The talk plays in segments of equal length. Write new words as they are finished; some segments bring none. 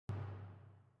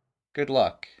Good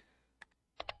luck.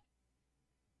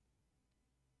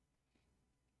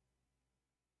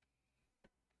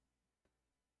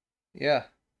 Yeah,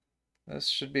 this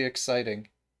should be exciting.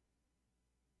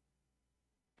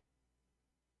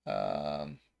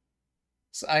 Um,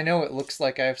 so I know it looks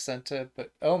like I've sent it,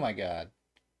 but oh my God.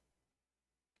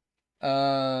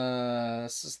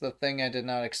 This is the thing I did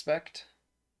not expect.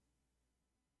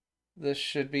 This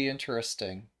should be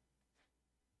interesting.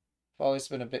 I've always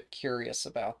been a bit curious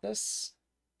about this.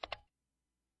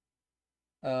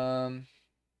 Um,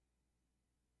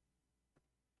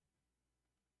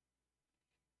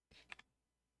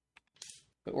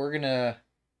 but we're gonna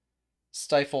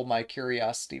stifle my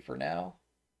curiosity for now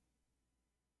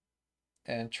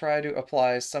and try to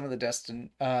apply some of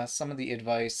the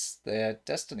advice that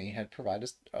Destiny had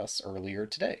provided us earlier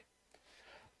today.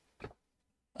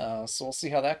 So we'll see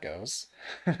how that goes.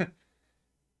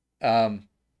 um,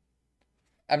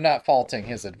 I'm not faulting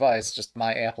his advice, just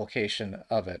my application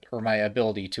of it or my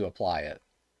ability to apply it.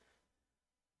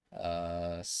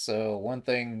 So one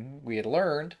thing we had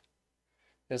learned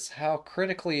is how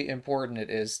critically important it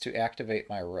is to activate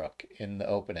my rook in the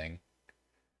opening.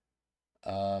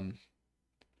 Um,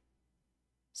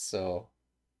 so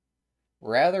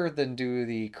rather than do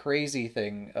the crazy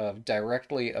thing of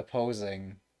directly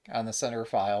opposing on the center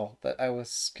file that I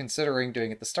was considering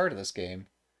doing at the start of this game,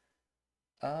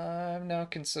 I'm now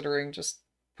considering just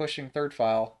pushing third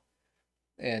file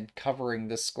and covering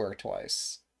this square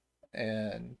twice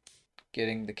and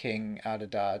getting the king out of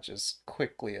dodge as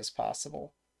quickly as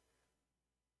possible.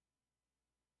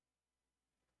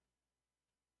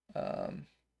 Um,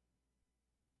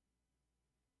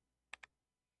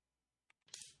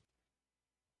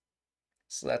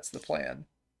 so that's the plan.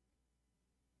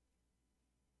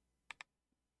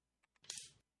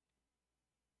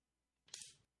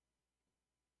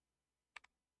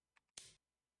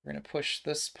 We're going to push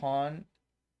this pawn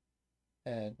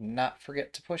and not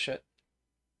forget to push it.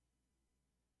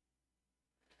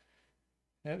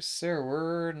 No, sir,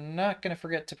 we're not going to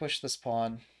forget to push this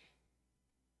pawn.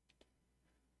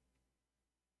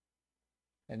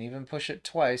 And even push it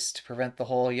twice to prevent the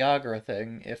whole Yagra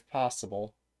thing, if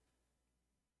possible.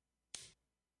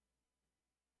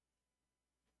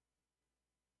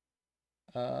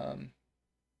 Um,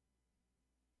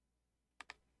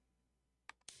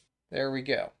 there we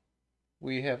go.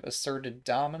 We have asserted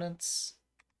dominance.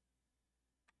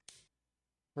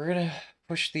 We're going to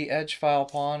push the edge file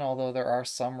pawn, although there are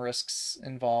some risks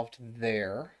involved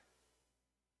there.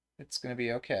 It's going to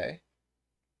be okay.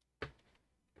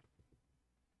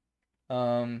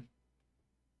 Um,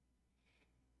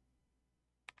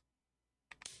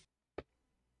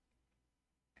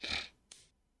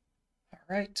 all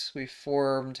right, we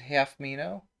formed half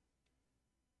Mino.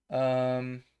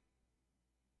 Um,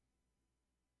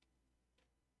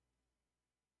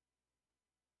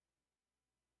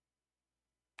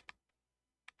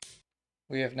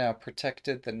 we have now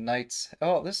protected the knights.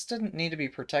 Oh, this didn't need to be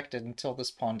protected until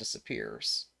this pawn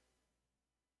disappears.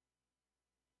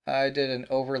 I did an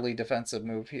overly defensive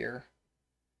move here.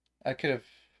 I could have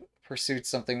pursued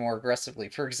something more aggressively.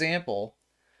 For example,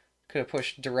 could have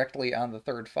pushed directly on the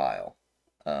third file,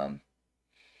 um,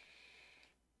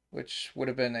 which would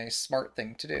have been a smart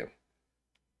thing to do.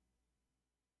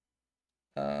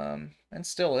 And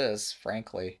still is,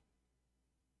 frankly.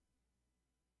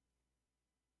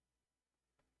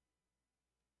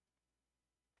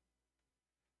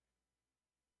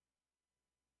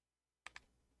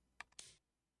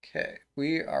 Okay,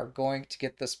 we are going to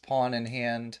get this pawn in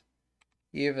hand,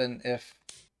 even if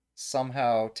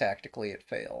somehow tactically it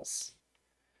fails.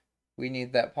 We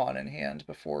need that pawn in hand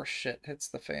before shit hits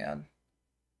the fan,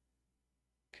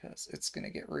 because it's going to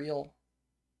get real.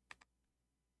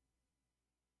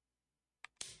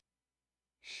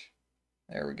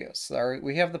 There we go. Sorry,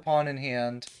 we have the pawn in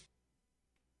hand.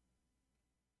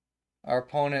 Our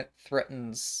opponent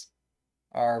threatens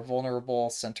our vulnerable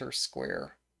center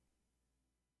square.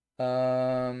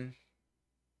 Um,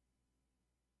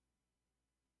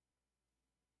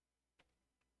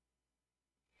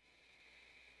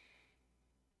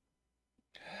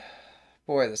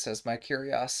 boy, this has my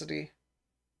curiosity.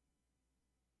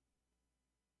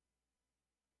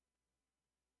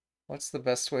 What's the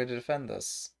best way to defend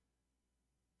this?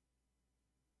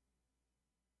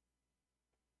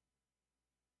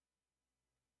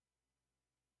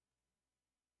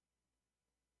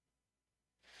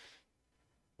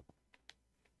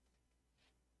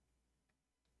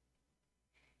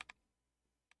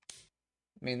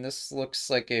 I mean, this looks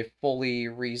like a fully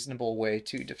reasonable way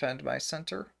to defend my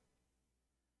center.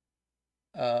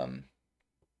 Um,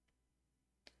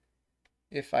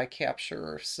 If I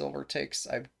capture or silver takes,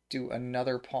 I do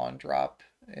another pawn drop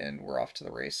and we're off to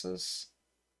the races.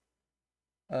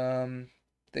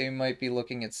 They might be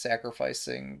looking at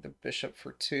sacrificing the bishop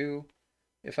for 2.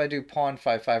 If I do pawn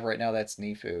 5-5 right now, that's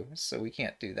Nifu, so we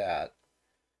can't do that.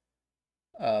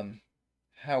 Um,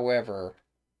 However,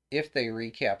 if they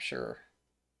recapture,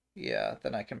 yeah,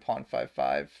 then I can pawn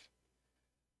 5-5.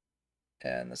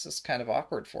 And this is kind of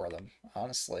awkward for them,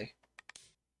 honestly.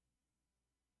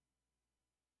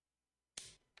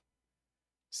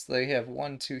 So they have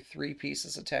 1, 2, 3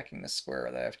 pieces attacking the square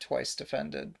that I've twice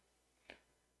defended.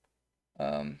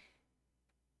 Um,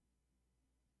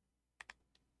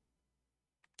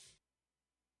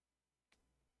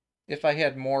 if I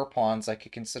had more pawns, I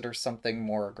could consider something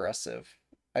more aggressive.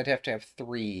 I'd have to have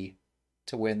 3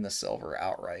 to win the silver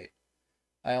outright.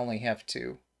 I only have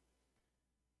 2.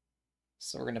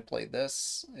 So we're going to play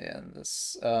this, and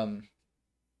this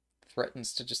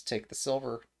threatens to just take the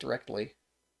silver directly.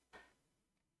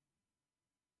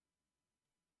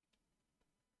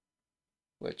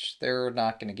 Which they're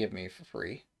not going to give me for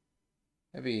free.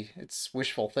 Maybe it's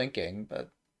wishful thinking, but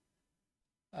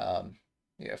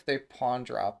yeah, if they pawn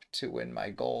drop to win my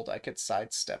gold, I could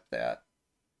sidestep that.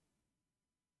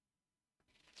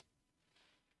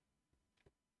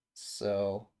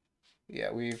 So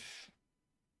yeah, we've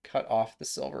cut off the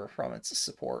silver from its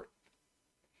support.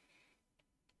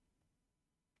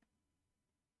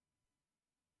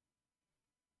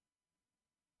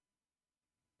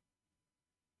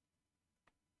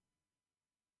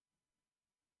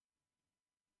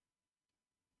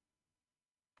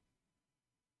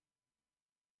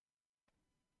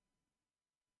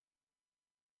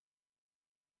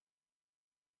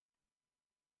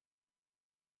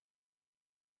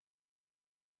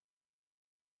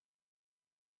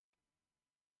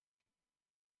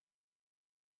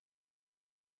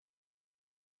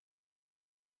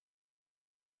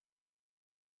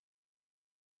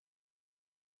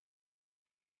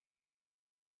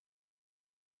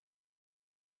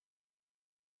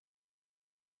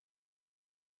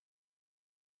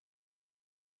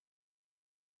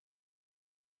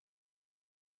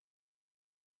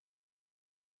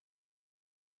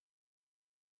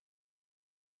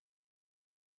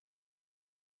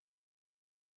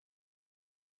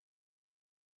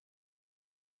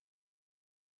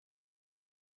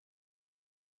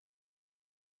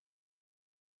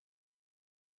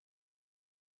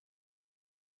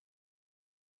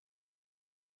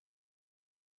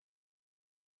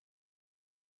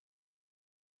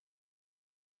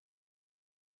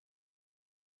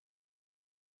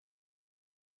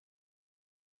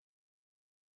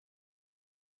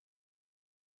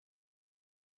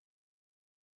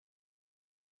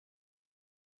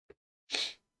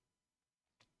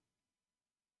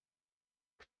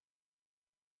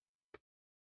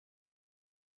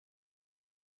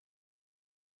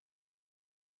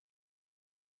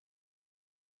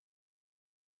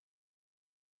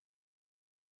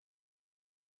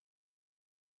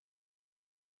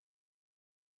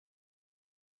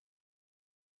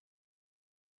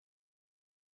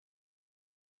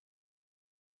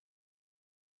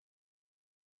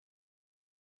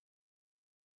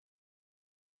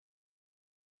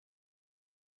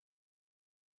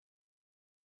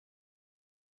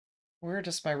 Where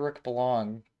does my rook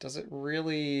belong? Does it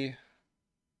really...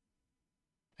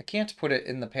 I can't put it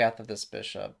in the path of this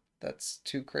bishop. That's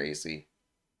too crazy.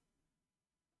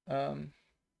 Um,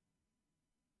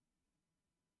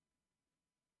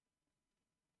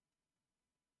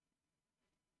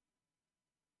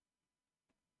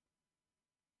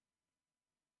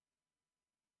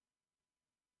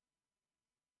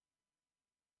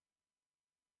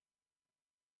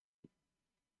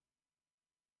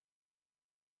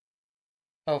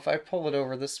 oh, if I pull it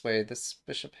over this way, this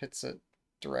bishop hits it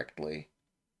directly.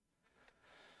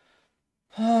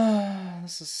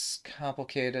 This is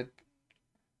complicated.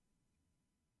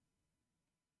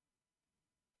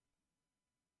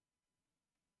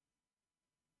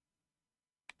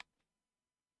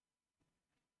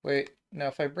 Wait, now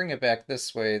if I bring it back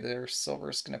this way, their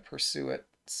silver's going to pursue it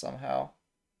somehow.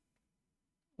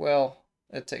 Well,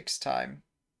 it takes time.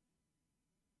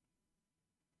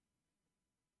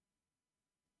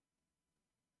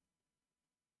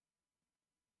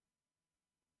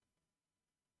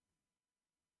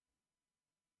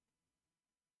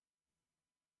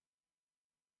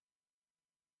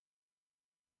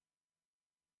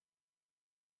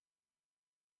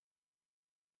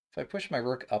 If I push my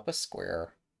rook up a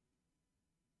square,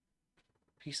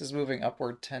 pieces moving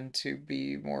upward tend to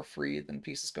be more free than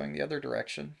pieces going the other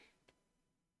direction.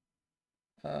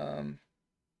 Um,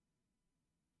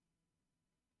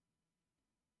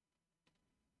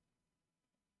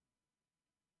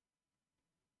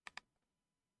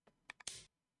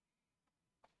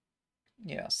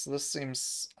 Yeah, so this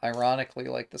seems ironically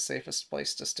like the safest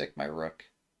place to stick my rook.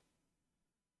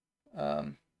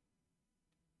 Um,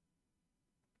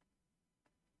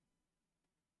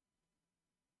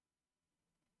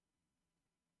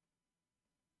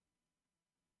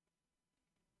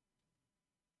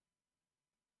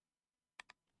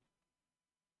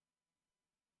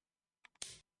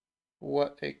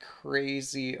 what a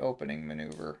crazy opening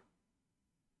maneuver.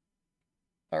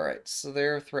 Alright, so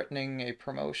they're threatening a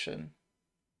promotion.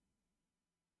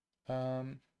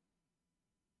 Um,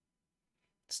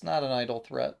 it's not an idle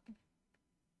threat,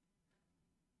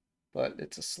 but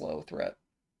it's a slow threat.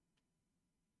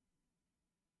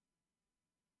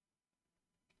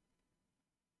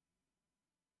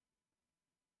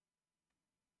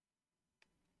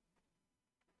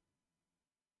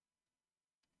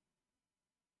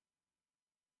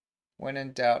 When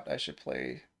in doubt, I should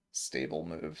play stable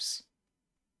moves.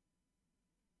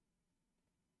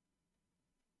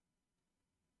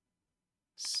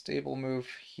 Stable move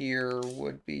here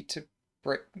would be to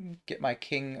get my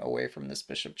king away from this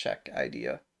bishop check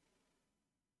idea.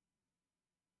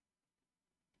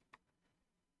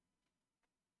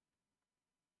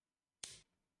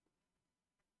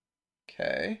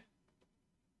 Okay.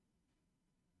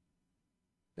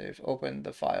 They've opened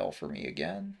the file for me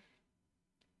again.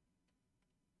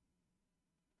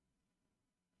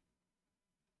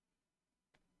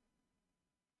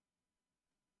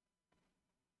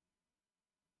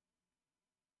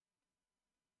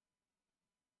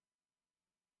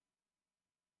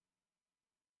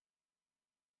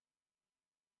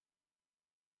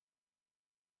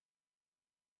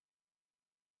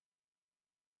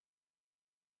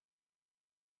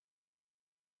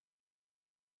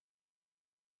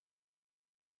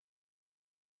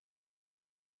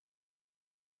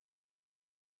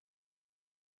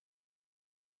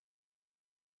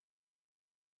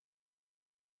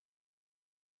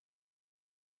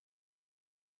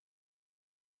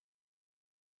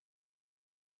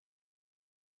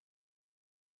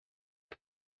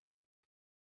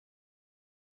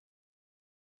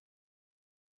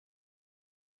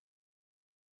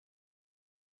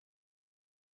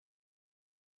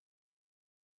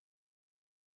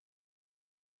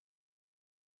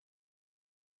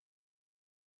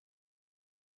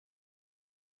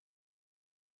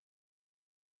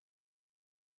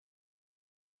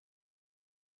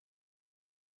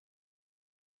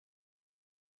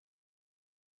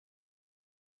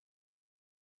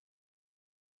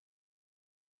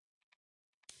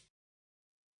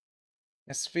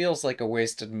 This feels like a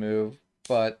wasted move,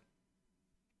 but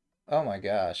oh my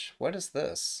gosh, what is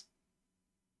this?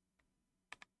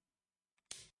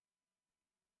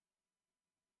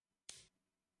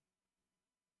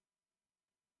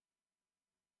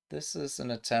 This is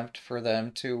an attempt for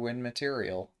them to win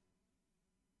material.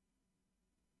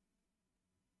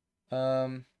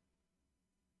 Um,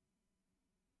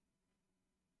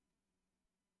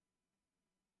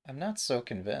 I'm not so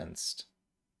convinced,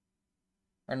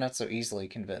 or not so easily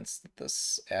convinced that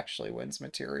this actually wins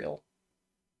material.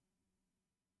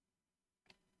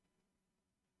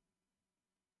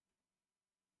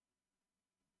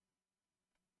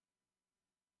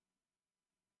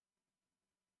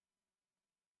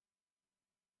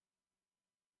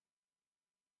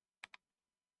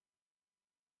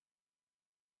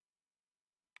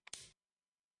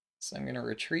 So I'm going to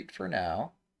retreat for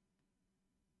now.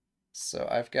 So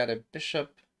I've got a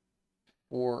bishop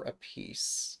for a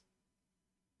piece.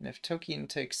 And if Tokien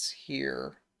takes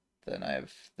here, then I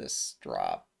have this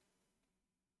drop.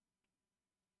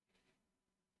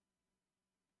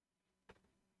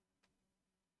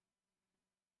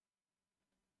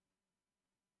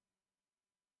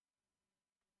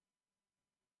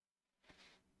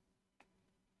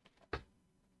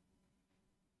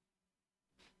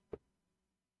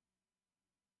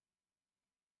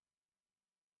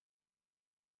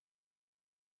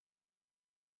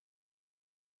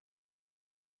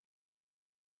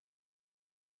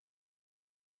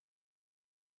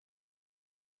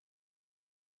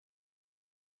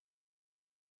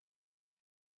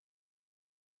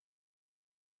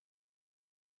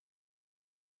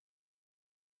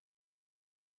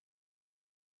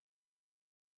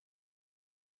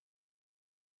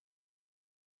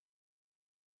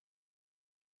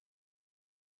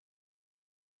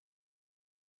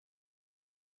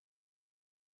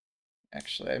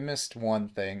 Actually, I missed one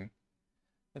thing.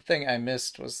 The thing I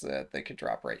missed was that they could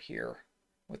drop right here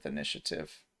with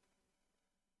initiative.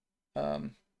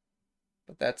 Um,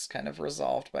 but that's kind of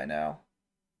resolved by now.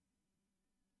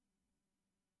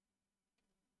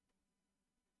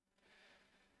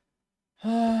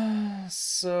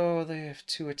 So they have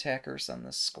two attackers on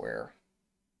this square.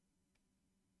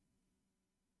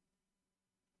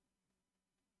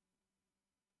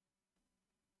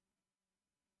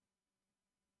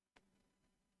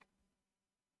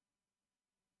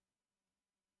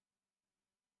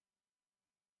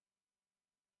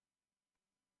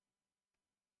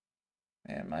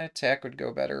 And my attack would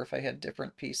go better if I had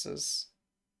different pieces.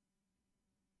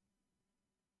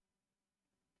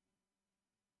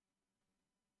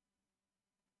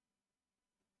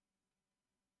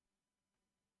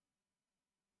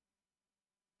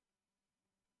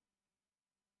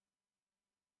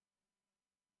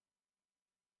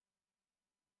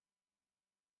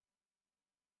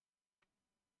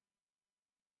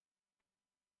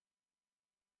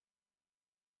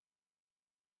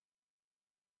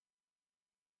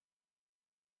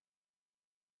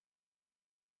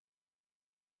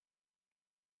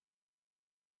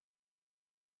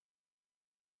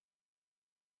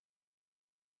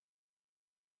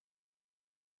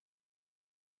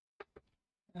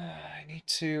 I need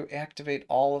to activate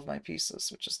all of my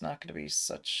pieces, which is not going to be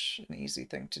such an easy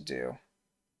thing to do.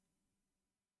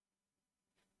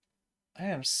 I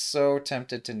am so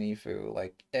tempted to Nifu,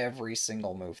 like, every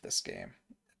single move this game.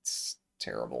 It's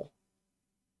terrible.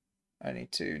 I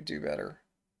need to do better.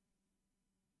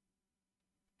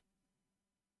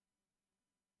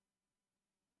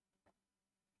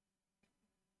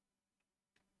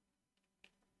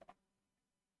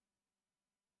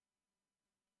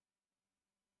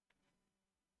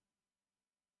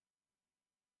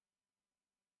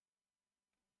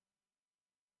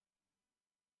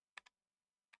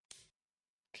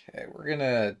 Okay, we're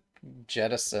gonna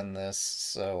jettison this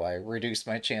so I reduce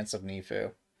my chance of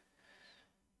Nifu,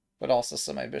 but also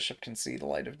so my bishop can see the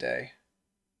light of day.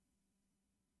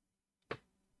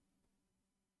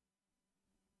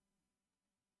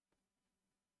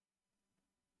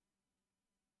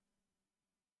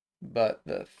 But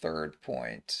the third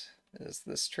point is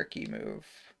this tricky move,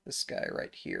 this guy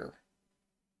right here.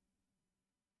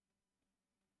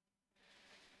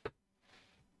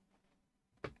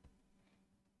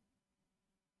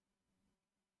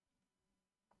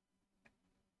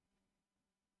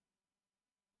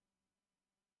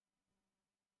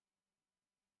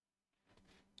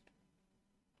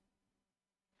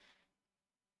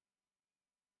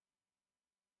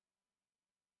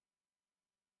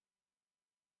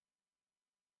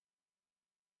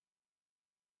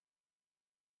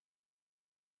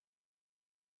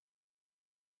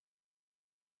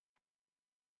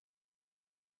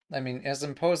 I mean, as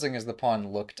imposing as the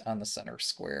pawn looked on the center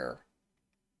square,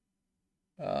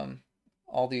 um,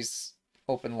 all these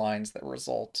open lines that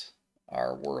result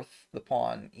are worth the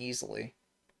pawn easily.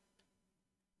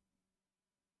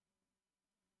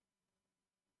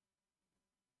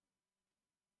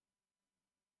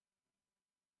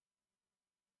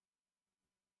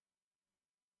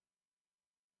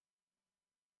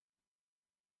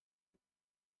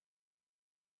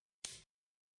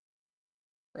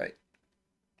 Right.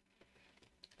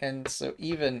 And so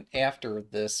even after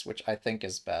this, which I think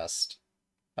is best,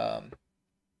 um,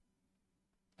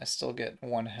 I still get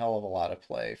one hell of a lot of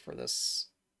play for this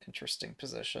interesting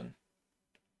position.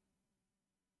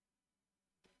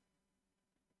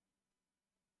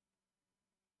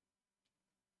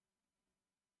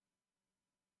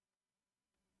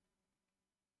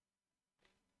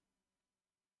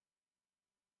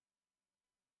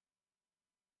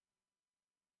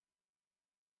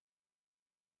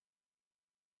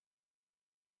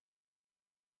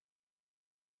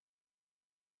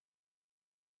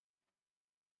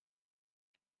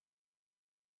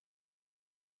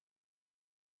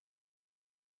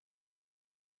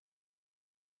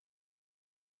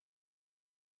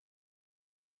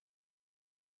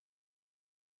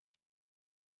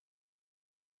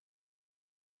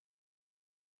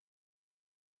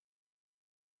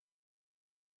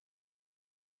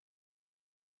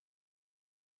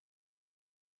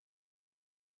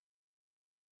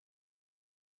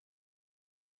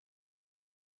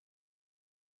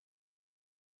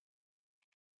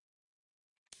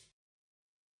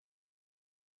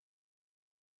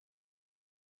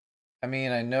 I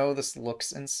mean, I know this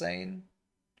looks insane,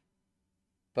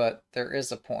 but there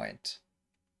is a point.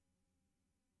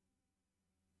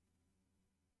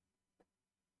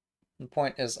 The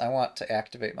point is I want to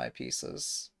activate my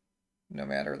pieces, no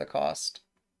matter the cost.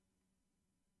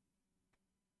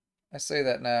 I say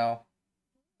that now.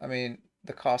 I mean,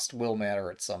 the cost will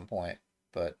matter at some point,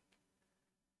 but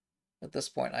at this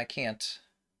point I can't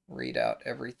read out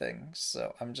everything,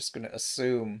 so I'm just going to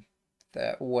assume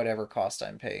that whatever cost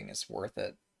I'm paying is worth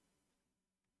it,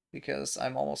 because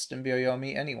I'm almost in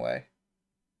Byoyomi anyway.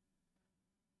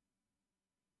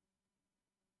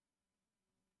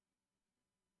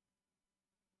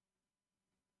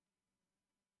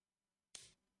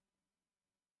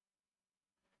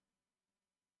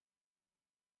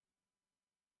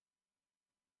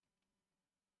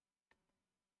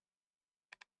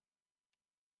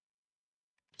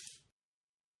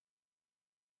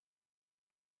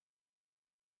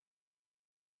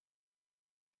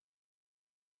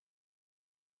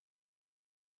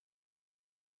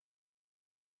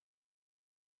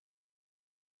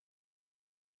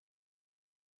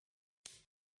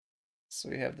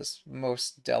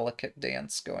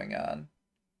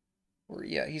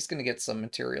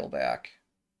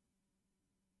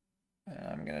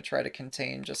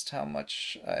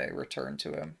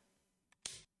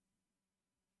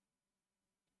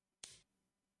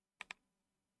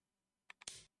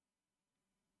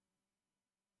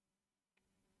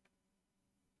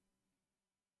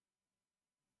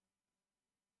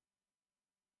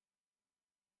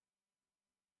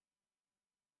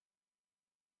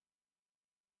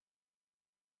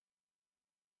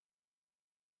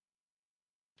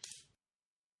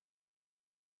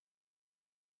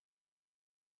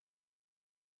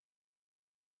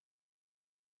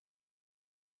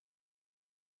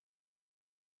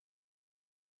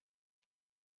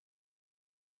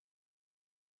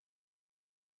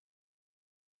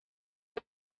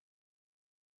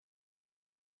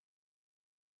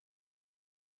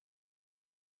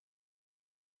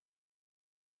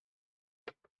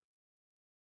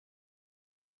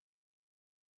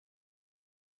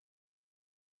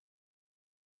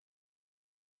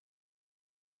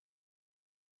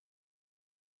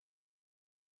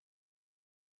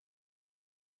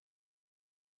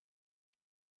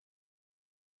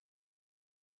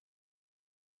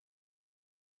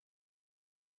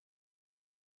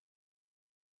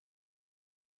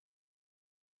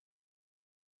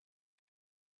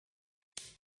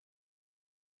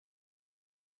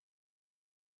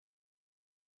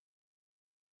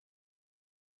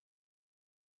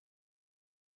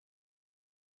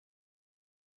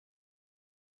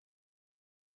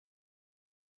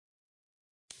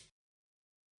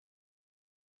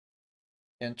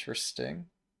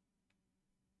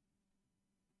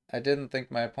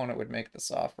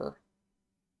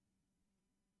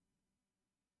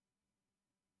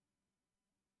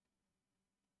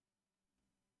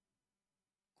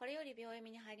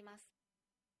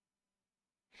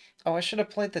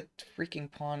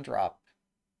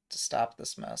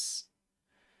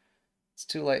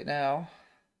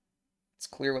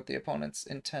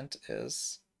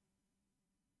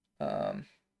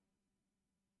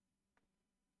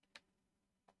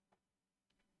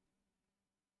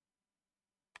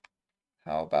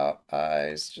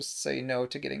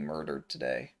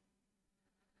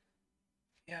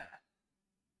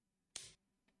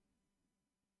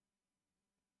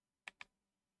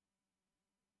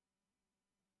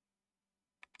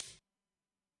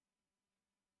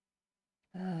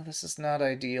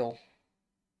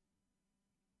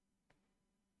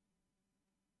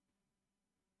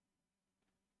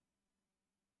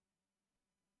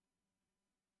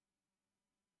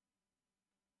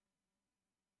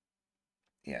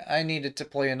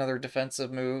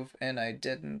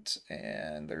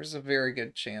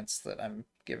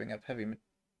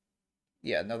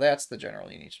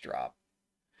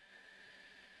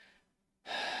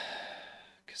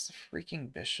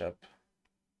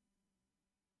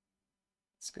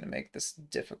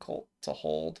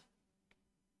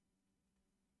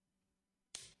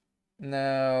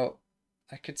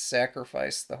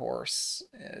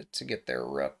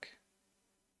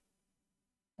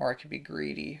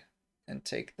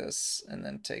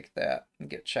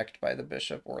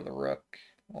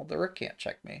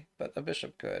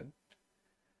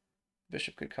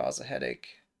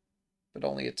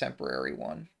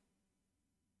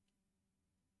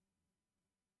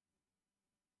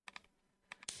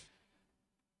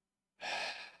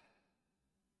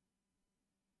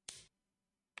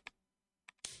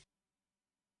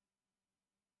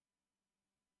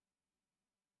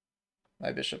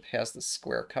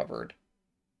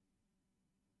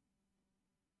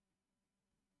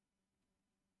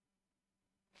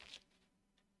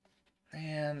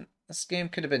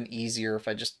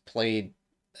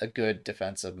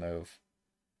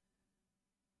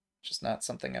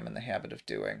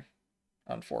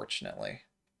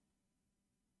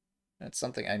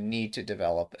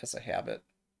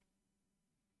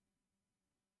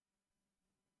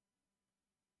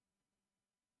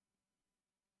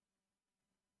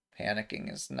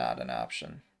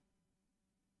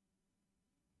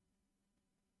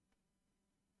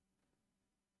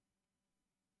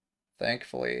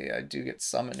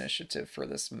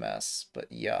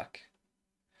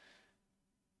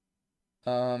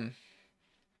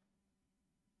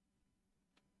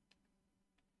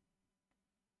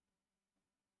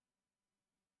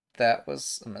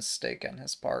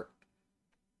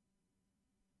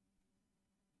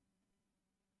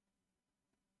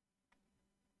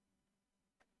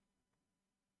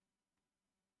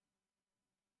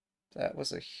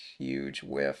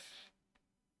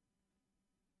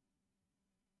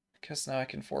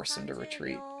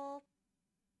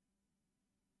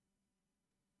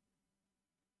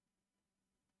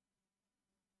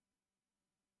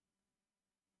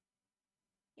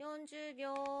 40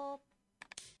秒。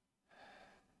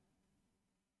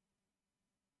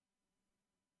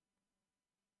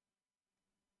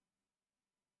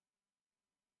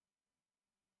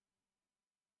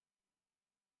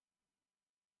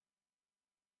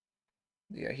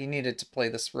 Yeah, he needed to play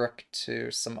this rook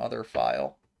to some other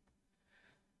file.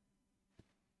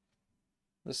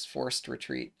 This forced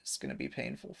retreat is going to be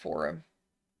painful for him.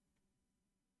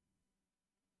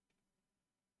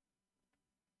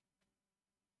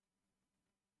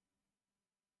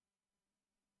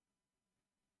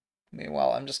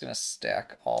 Meanwhile, I'm just going to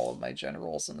stack all of my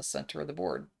generals in the center of the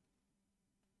board.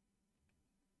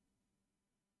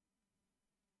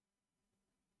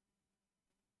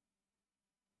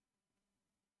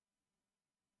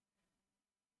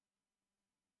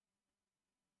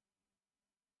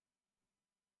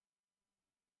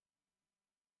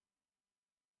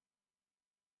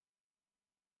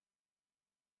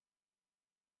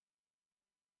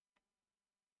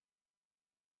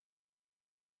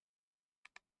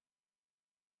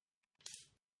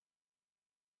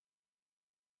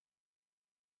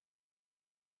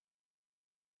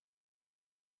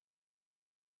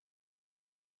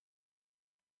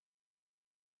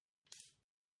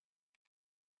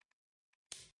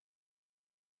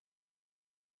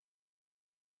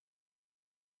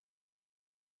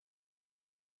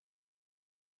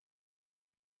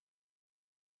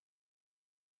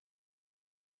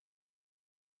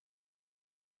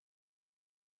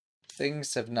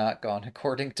 Things have not gone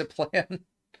according to plan,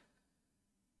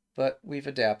 but we've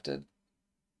adapted.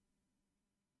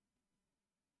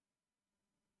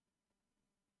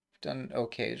 We've done an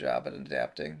okay job at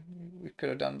adapting. We could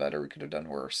have done better, we could have done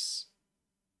worse.30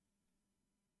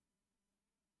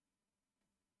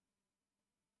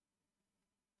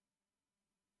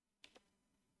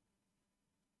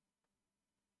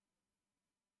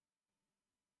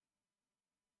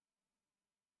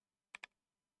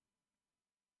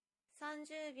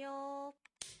秒。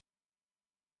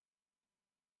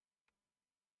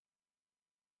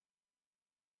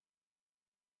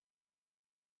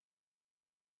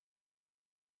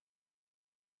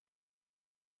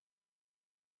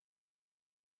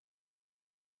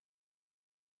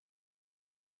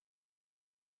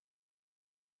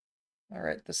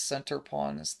 Alright, the center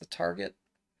pawn is the target.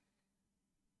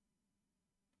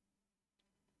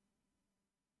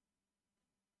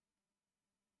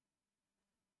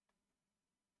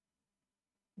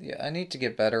 Yeah, I need to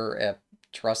get better at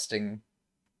trusting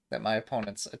that my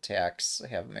opponent's attacks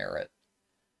have merit,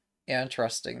 and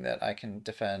trusting that I can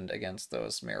defend against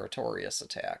those meritorious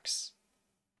attacks.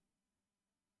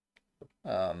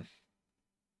 Um,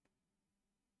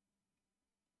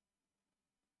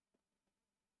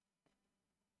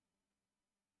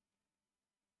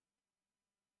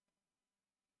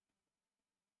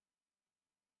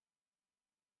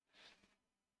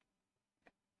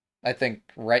 I think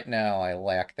right now I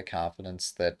lack the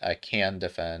confidence that I can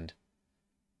defend,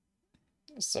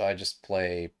 so I just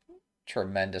play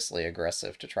tremendously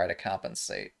aggressive to try to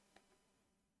compensate.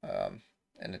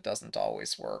 And it doesn't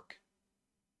always work.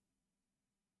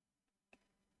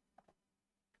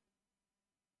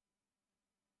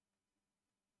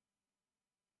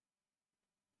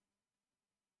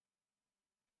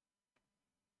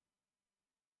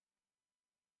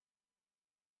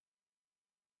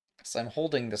 So I'm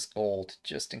holding this gold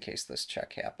just in case this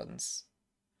check happens.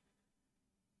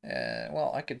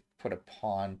 Well, I could put a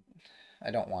pawn.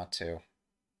 I don't want to.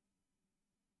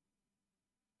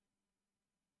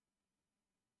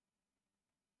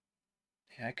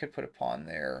 Yeah, I could put a pawn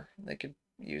there. They could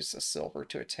use a silver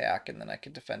to attack, and then I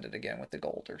could defend it again with the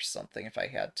gold or something if I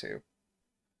had to.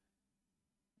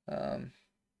 Um,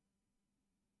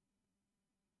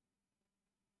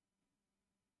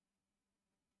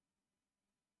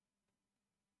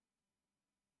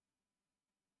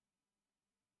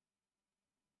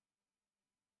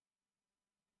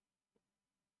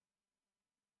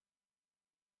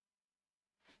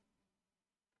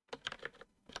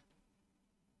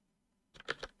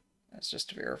 that's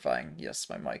just verifying. Yes,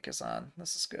 my mic is on.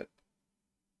 This is good.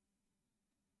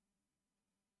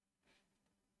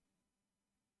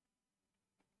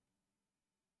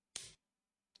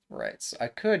 Right, so I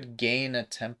could gain a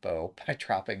tempo by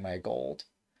dropping my gold.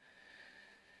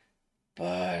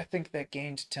 But I think that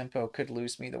gained tempo could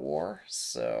lose me the war,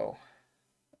 so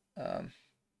um,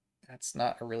 that's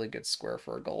not a really good square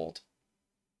for a gold.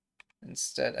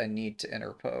 Instead, I need to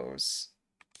interpose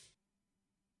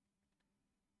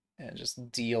and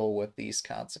just deal with these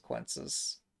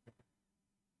consequences.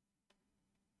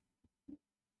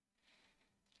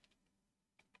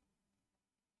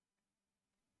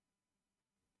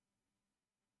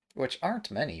 which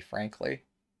aren't many, frankly.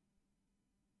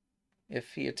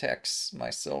 If he attacks my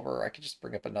silver, I could just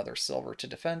bring up another silver to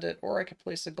defend it, or I could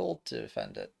place a gold to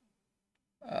defend it.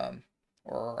 Um,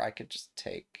 or I could just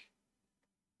take...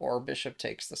 Or bishop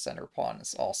takes the center pawn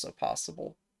is also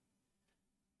possible.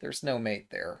 There's no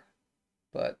mate there,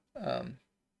 but there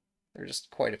are just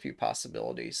quite a few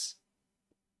possibilities.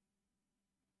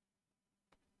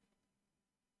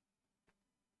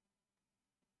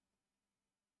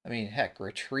 I mean, heck,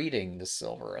 retreating the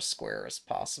silver a square is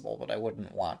possible, but I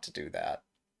wouldn't want to do that.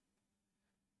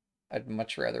 I'd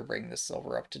much rather bring the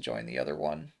silver up to join the other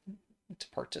one, to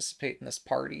participate in this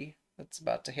party that's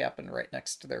about to happen right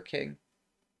next to their king.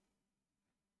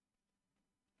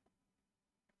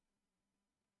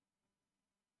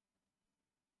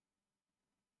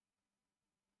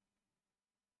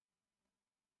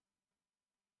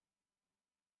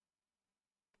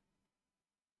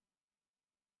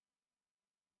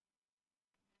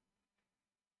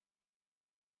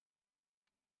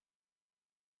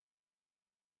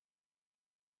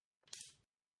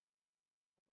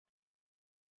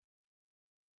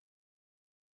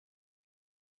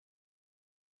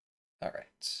 All right.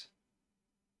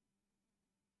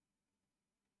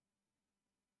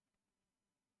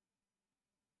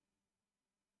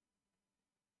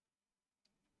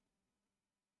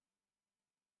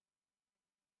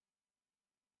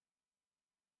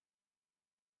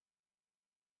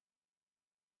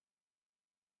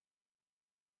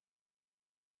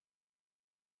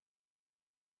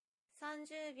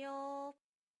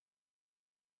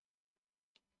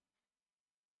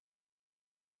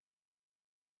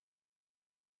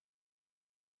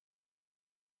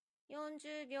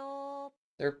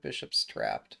 Their bishop's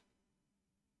trapped.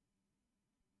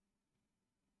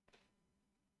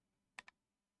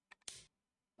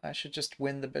 I should just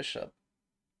win the bishop.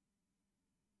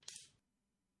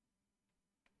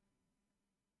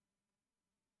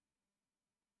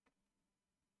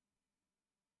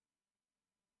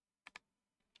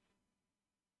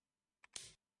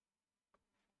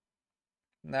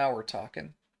 Now we're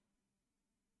talking.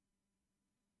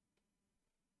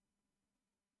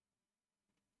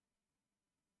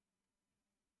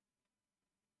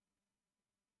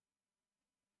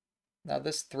 Now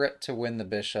this threat to win the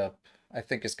bishop, I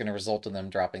think, is going to result in them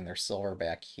dropping their silver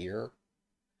back here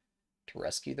to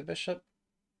rescue the bishop.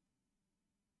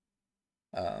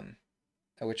 At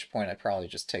which point I probably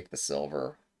just take the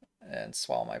silver and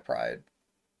swallow my pride.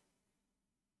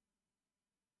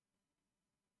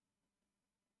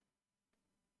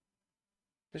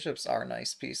 Bishops are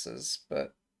nice pieces,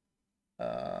 but,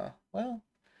 well,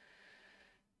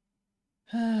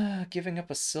 giving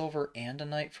up a silver and a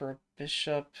knight for a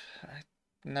bishop,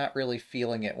 I'm not really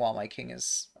feeling it while my king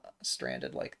is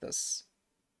stranded like this.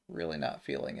 Really not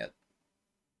feeling it.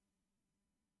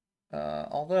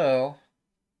 Although,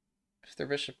 if their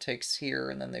bishop takes here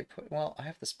and then they put... Well, I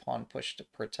have this pawn push to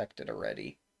protect it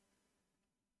already.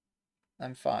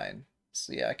 I'm fine.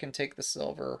 So yeah, I can take the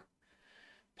silver,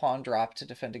 pawn drop to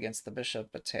defend against the bishop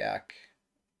attack,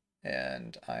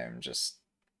 and I'm just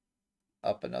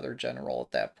up another general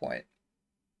at that point.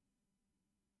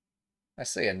 I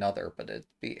say another, but it'd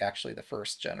be actually the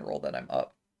first general that I'm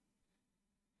up.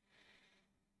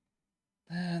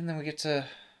 And then we get to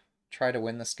try to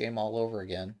win this game all over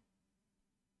again.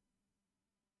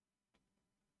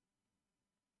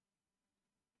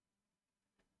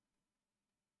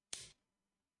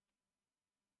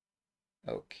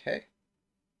 Okay.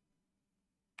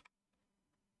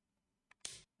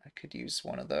 I could use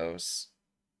one of those.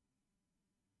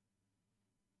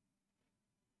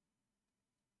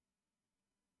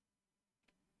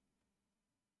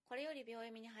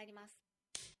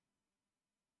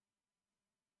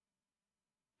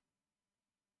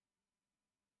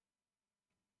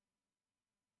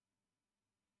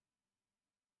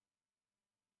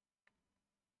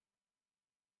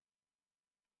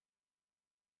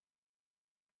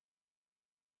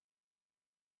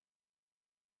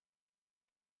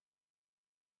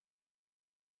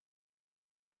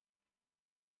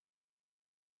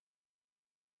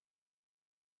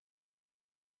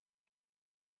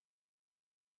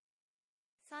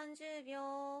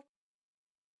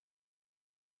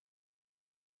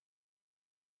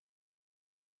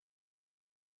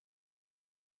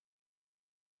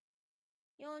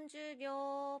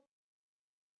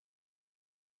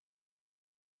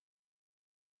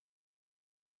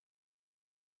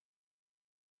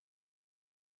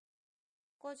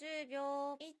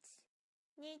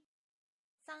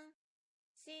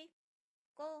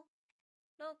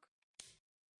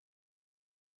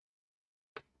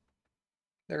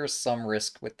 There is some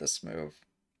risk with this move.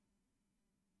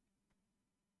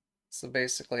 So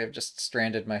basically I've just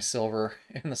stranded my silver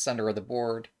in the center of the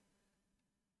board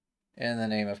in the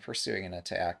name of pursuing an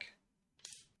attack.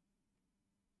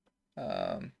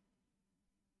 Oh,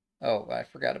 I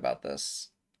forgot about this.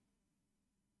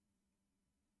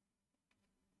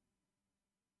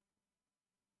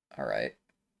 Alright.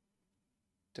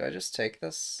 Do I just take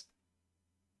this?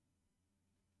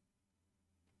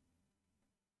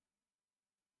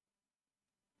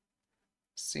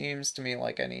 Seems to me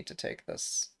like I need to take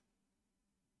this.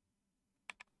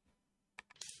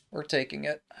 We're taking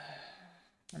it.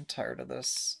 I'm tired of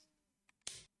this.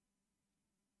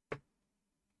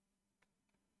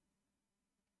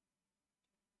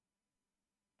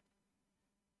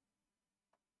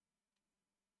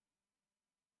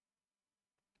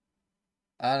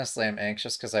 Honestly, I'm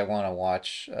anxious because I want to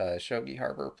watch Shogi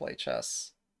Harbor play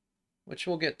chess, which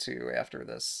we'll get to after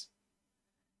this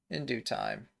in due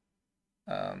time.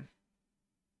 Um,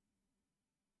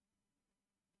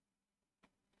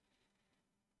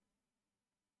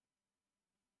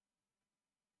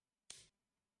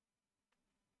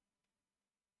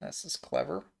 this is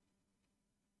clever.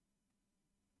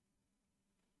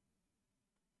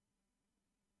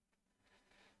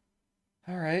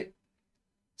 All right.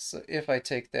 So if I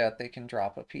take that, they can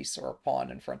drop a piece or a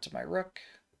pawn in front of my rook.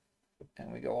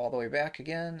 And we go all the way back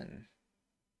again. And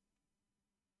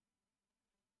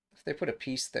if they put a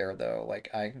piece there, though, like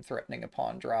I'm threatening a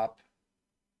pawn drop.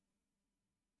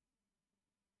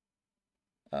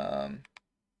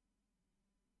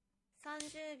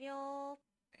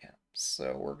 Yeah,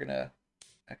 so we're going to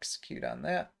execute on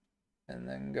that and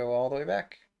then go all the way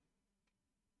back.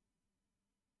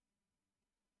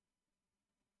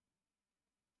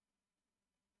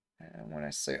 And when I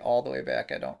say all the way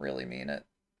back, I don't really mean it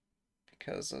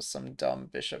because of some dumb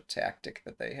bishop tactic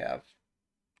that they have.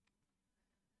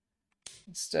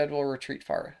 Instead, we'll retreat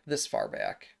this far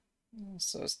back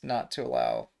so as not to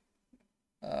allow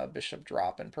bishop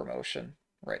drop and promotion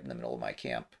right in the middle of my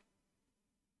camp.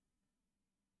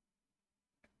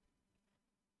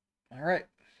 All right.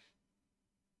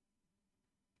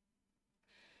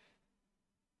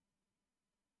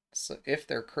 So if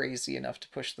they're crazy enough to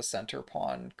push the center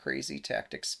pawn, crazy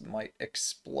tactics might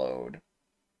explode.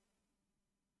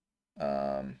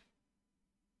 All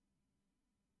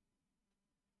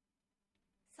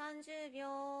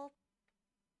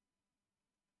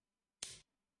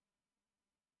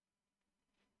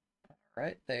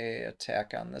right, they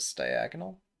attack on this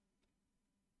diagonal.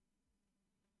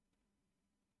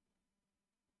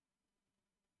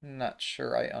 Not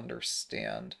sure I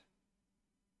understand.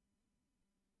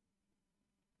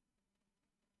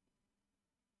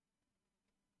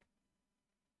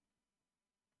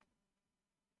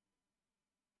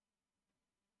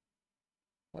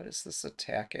 What is this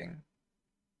attacking?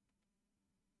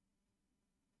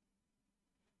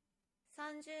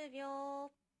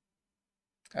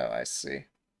 Oh, I see.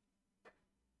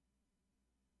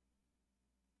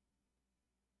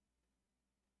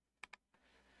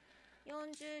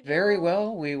 Very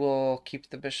well, we will keep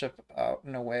the bishop out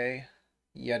and away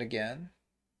yet again.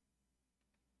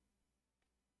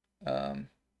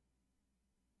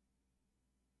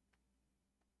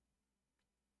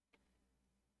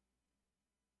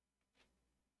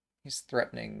 He's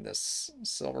threatening this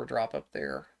silver drop up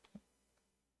there.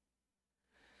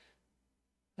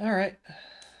 All right.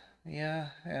 Yeah,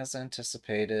 as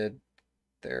anticipated,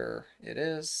 there it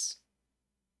is.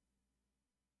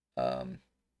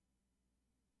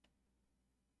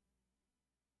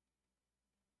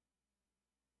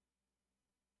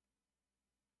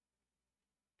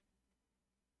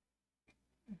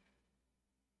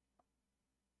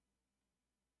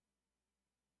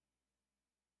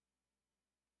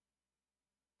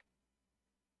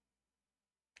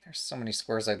 There's so many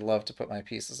squares I'd love to put my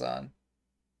pieces on.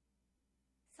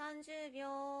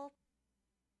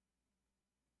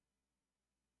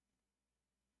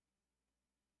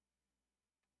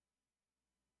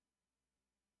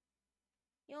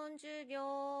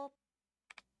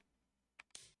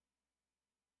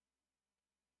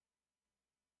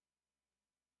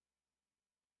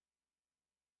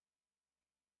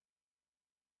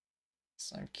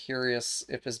 So I'm curious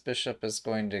if his bishop is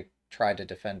going to try to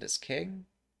defend his king,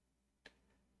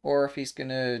 or if he's going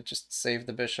to just save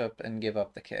the bishop and give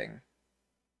up the king.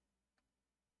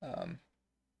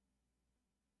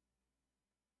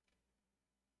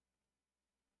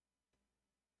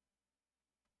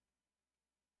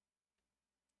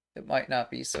 It might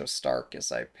not be so stark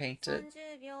as I paint it,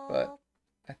 but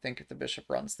I think if the bishop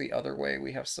runs the other way,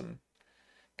 we have some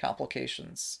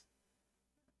complications.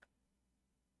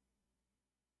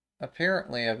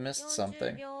 Apparently, I've missed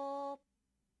something.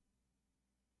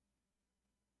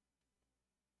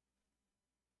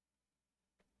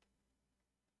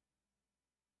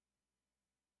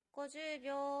 50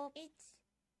秒。1、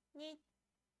2、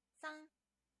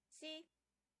3、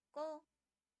4、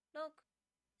5、6。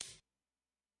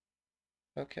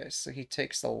Okay, so he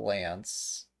takes the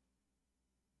lance.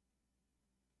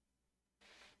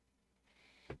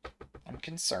 I'm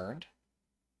concerned.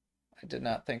 I did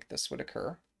not think this would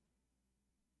occur.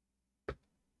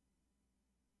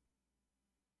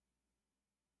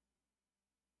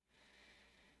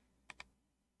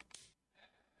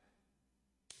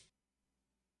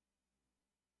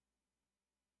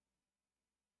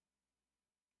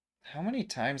 How many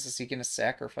times is he going to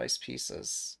sacrifice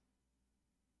pieces?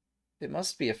 It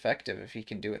must be effective if he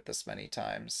can do it this many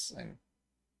times and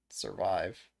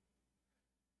survive.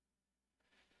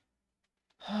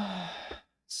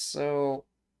 So,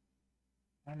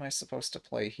 what am I supposed to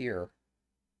play here?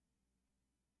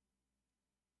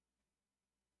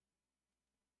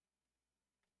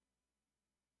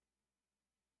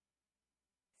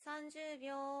 $30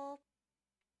 秒。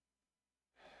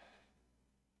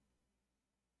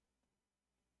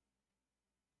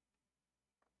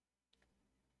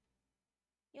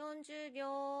40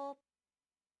秒。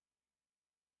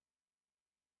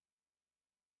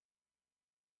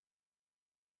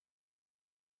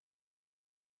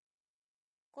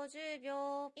50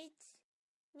秒。1、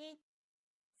2、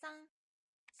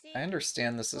3、I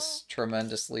 4、understand this is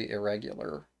 5。tremendously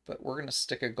irregular, but we're going to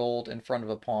stick a gold in front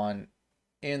of a pawn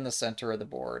in the center of the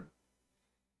board,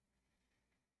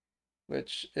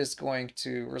 which is going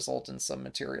to result in some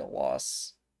material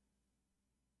loss.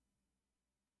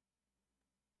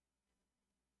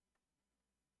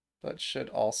 But should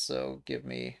also give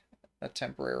me a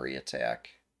temporary attack.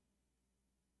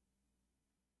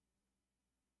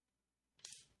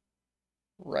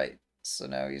 Right, so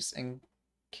now he's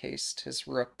encased his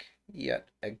rook yet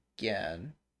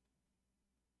again.30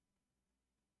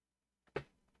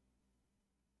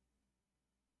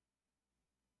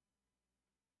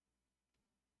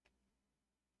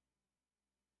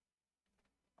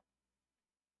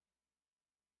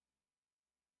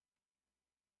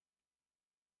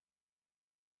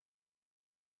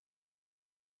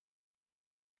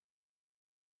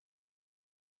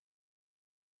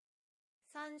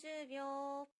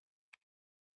秒。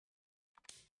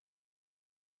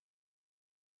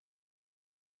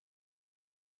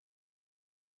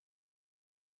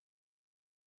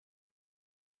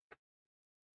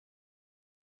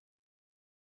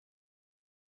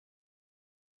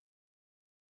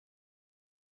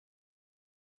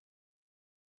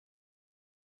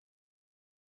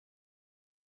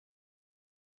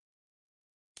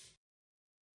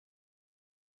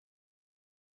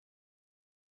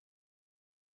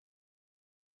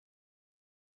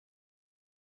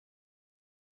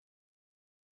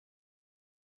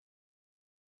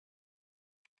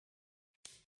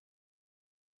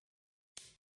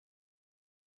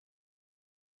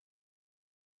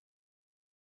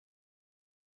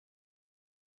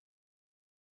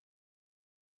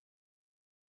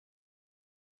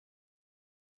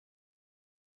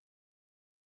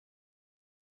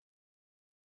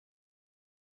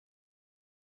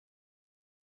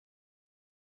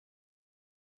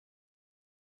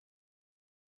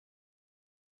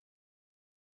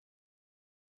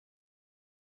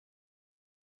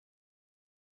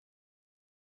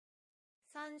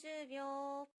30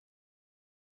秒。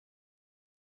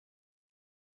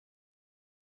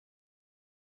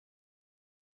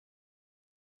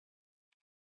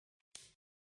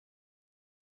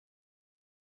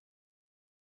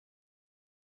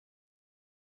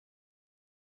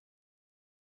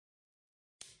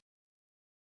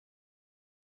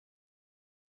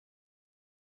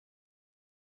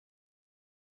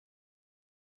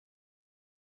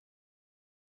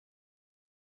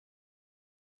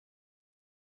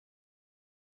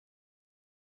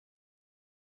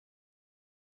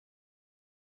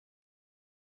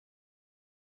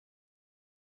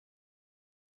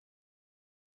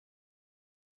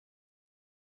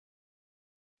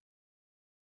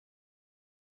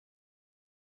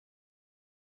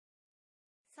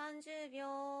30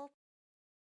秒。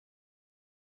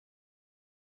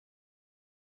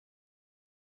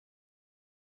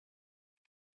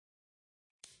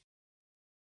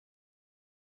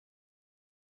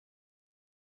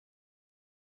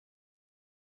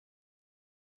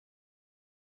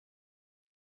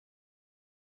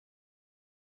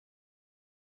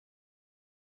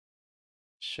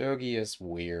Shogi is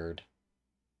weird.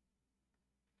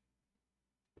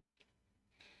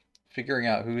 Figuring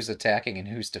out who's attacking and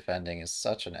who's defending is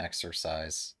such an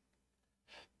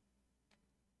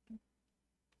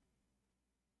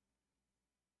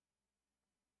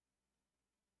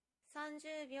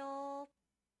exercise.30秒。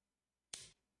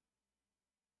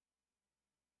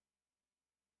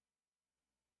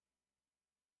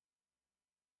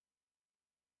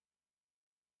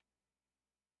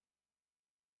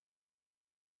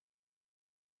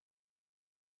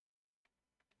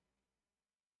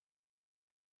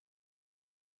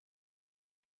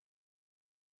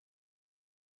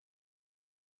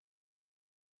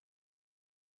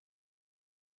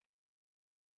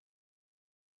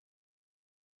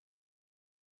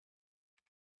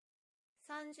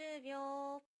30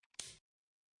秒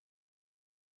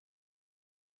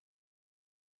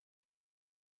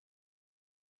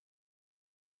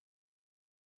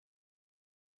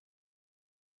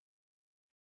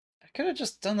I could have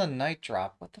just done the night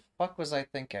drop. What the fuck was I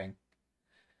thinking?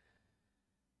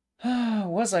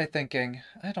 Was I thinking?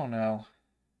 I don't know.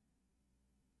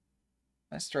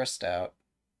 I stressed out.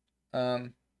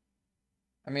 Um,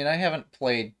 I mean, I haven't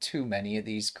played too many of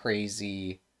these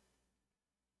crazy,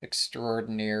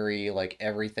 extraordinary, like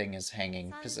everything is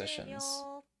hanging 30 positions.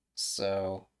 秒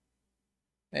So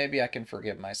maybe I can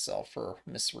forgive myself for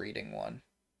misreading one.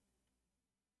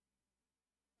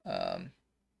 Um,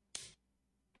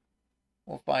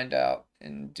 we'll find out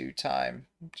in due time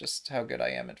just how good I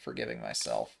am at forgiving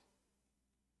myself.30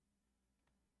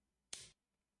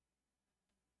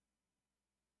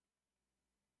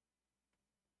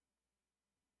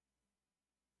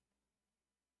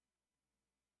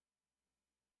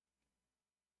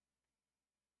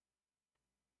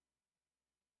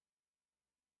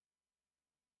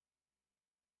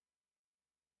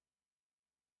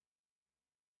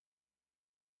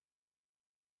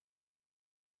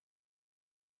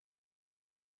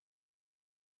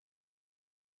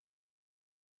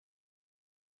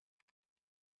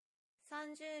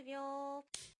秒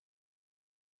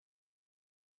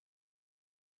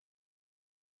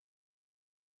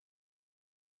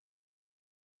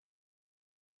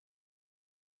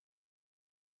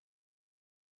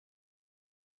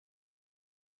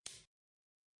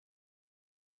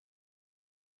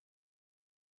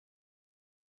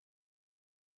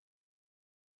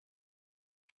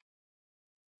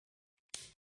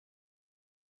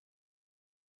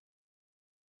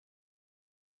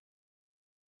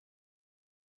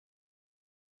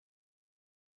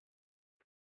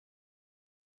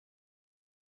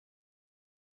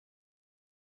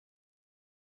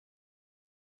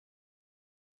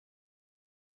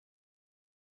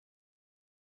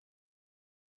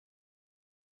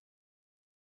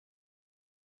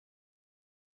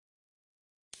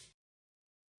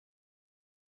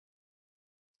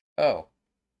Oh,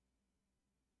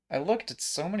 I looked at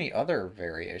so many other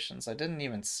variations. I didn't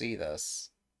even see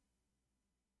this.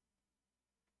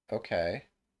 Okay.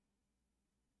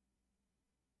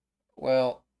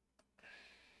 Well,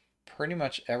 pretty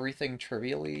much everything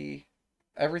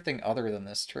other than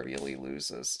this trivially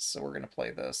loses, so we're gonna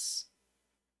play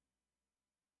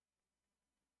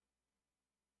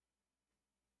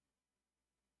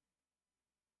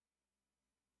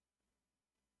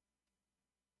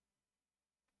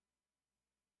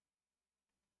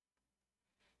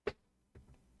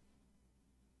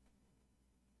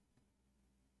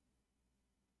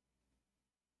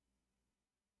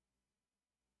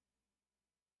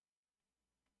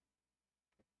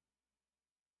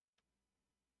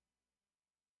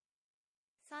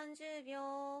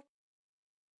秒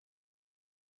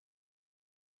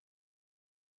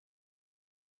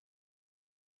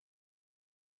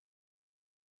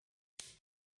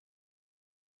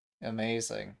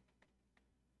Amazing.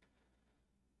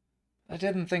 I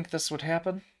didn't think this would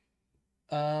happen.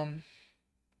 Um,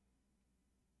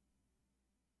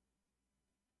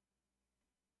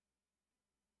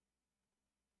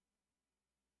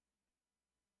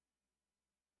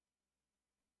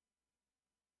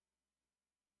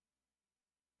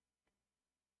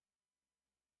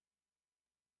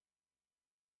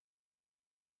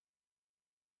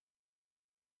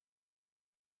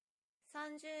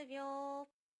 30秒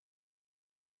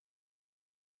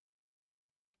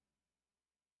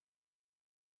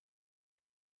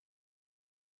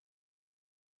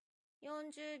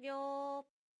 40秒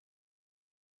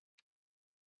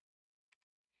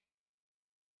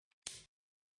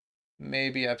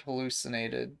maybe I've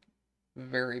hallucinated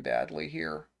very badly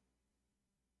here.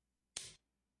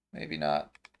 Maybe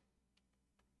not.30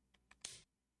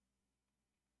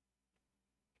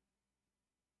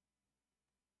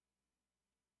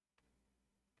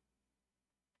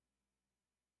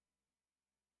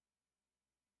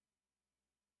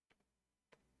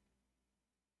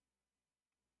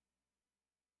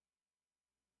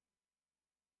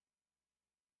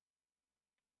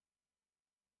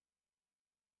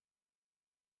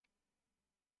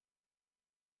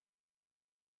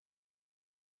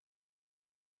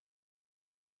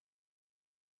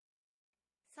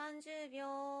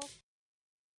秒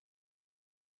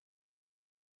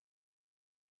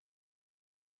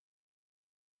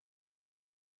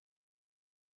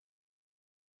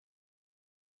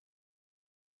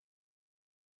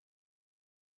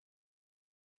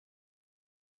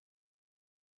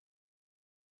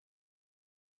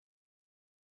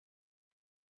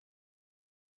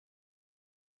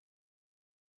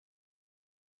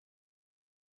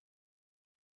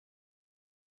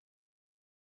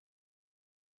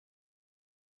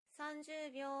30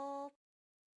秒、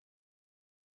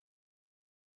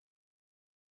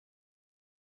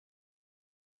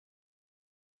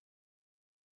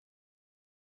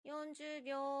40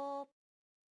秒、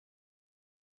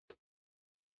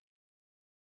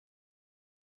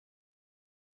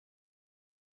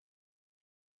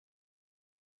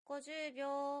50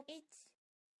秒、1、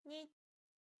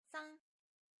2、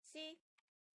3、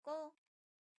4、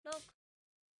5、6、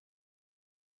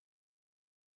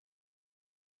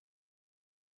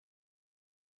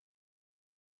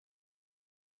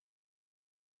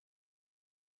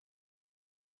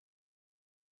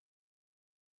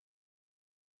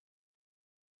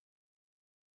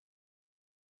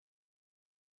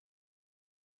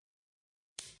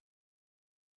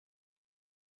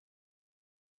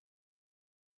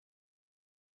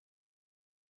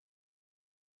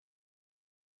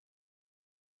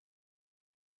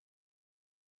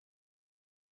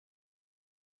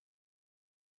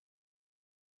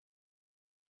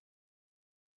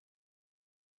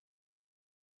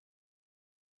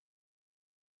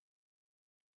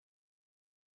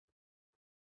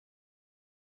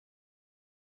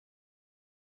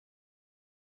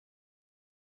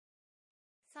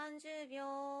30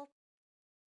秒、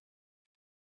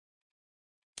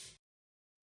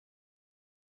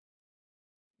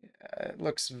It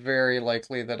looks very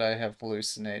likely that I have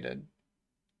hallucinated.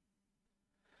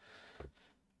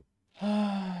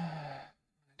 I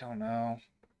don't know.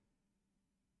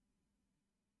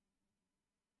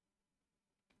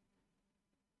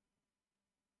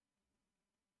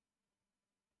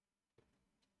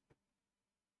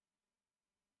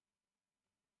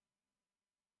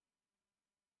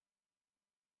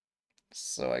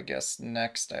 So I guess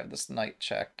next I have this knight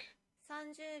check.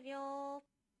 30秒、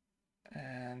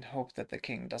And hope that the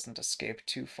king doesn't escape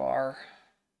too far.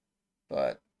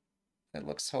 But it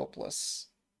looks hopeless.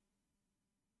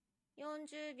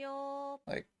 40秒、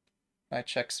Like, my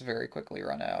checks very quickly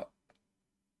run out.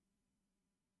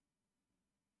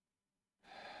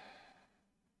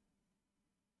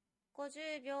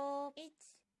 $50秒、1、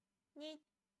2、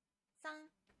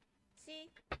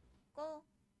3、4、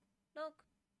5、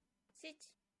6、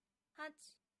7、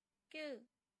8、9。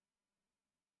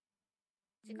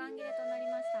時間切れとなり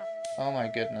ました。Oh my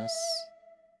goodness.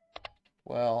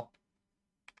 Well,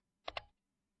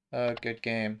 good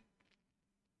game.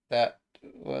 That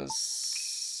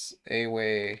was a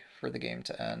way for the game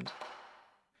to end.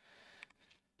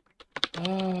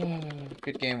 Oh,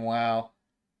 good game, wow.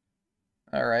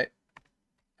 Alright.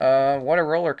 What a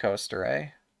roller coaster, eh?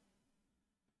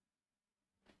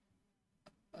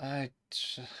 I,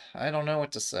 I don't know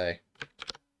what to say.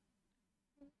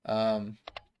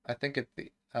 I think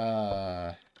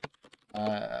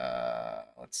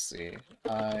let's see.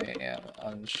 I am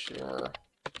unsure.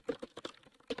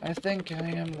 I think I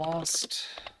am lost.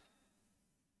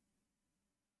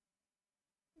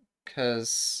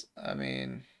 'Cause, I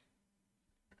mean,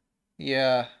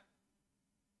 yeah,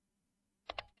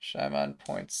 Shaman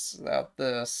points out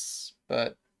this,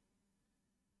 but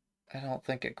I don't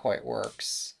think it quite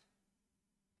works.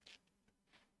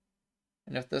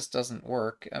 And if this doesn't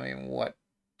work, I mean, what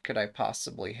could I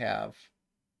possibly have?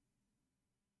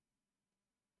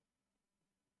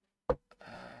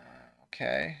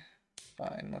 Okay,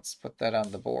 fine, let's put that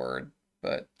on the board,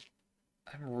 but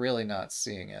I'm really not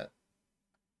seeing it.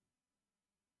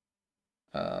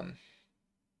 Um,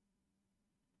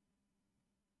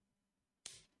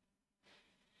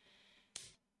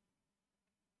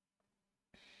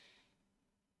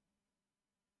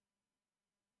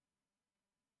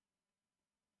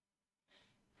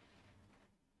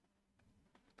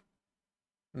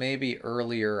 maybe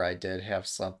earlier I did have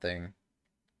something.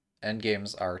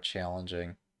 Endgames are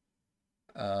challenging.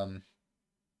 Um,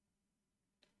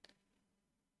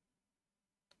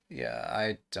 yeah,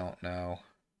 I don't know.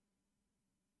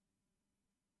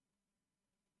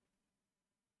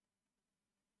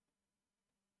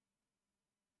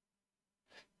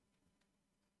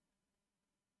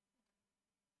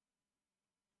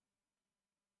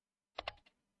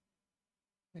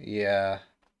 Yeah.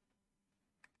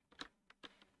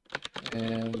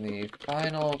 In the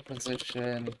final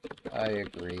position, I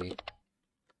agree.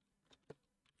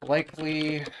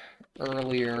 Likely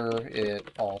earlier it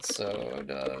also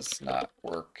does not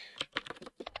work.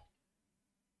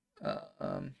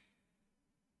 Um,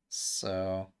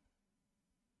 so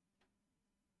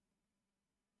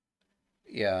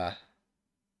yeah,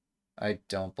 I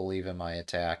don't believe in my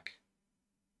attack.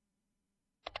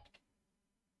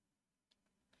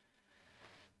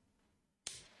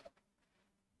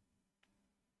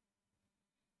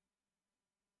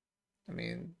 I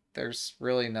mean, there's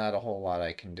really not a whole lot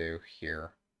I can do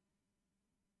here.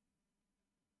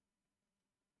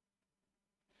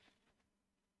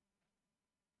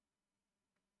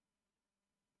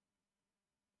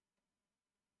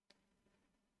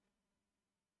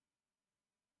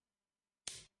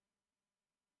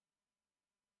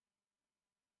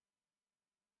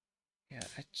 Yeah,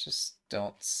 I just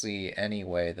don't see any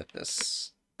way that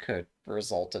this could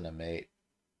result in a mate.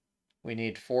 We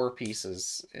need 4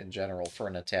 pieces in general for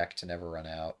an attack to never run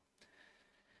out.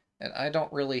 And I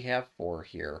don't really have 4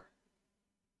 here.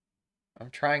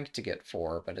 I'm trying to get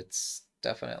 4, but it's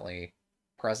definitely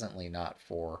presently not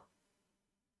 4.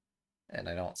 And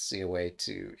I don't see a way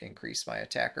to increase my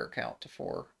attacker count to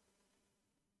 4.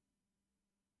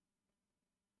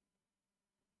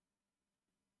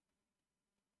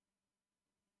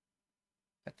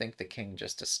 I think the king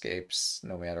just escapes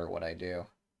no matter what I do.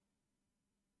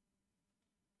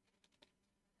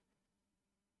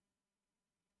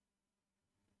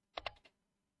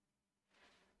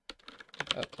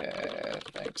 Okay,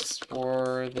 thanks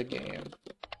for the game.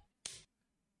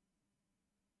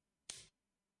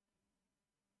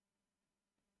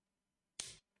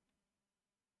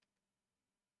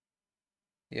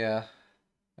 Yeah,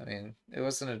 I mean, it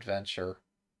was an adventure.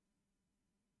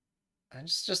 I'm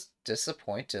just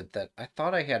disappointed that I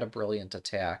thought I had a brilliant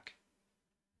attack.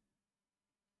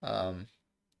 Um,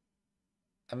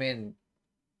 I mean,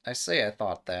 I say I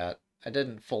thought that. I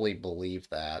didn't fully believe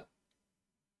that.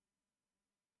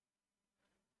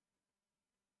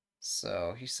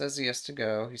 So he says he has to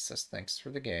go. He says thanks for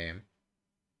the game.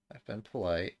 I've been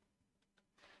polite.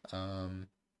 Um,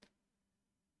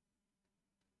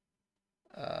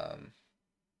 um,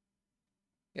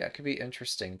 yeah, it could be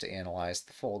interesting to analyze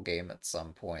the full game at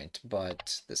some point,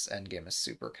 but this endgame is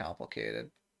super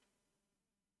complicated.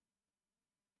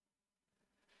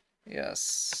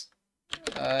 Yes,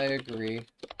 I agree.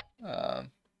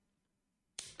 Um,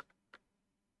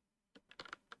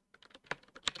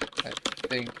 I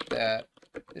think that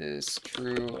is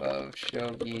true of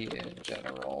shogi in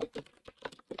general.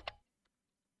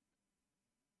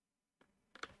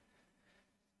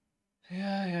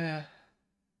 Yeah.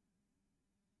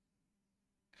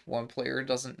 If one player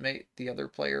doesn't mate, the other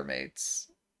player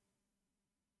mates.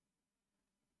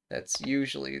 That's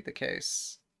usually the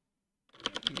case.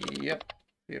 Yep.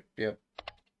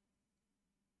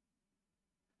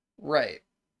 Right.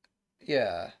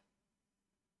 Yeah.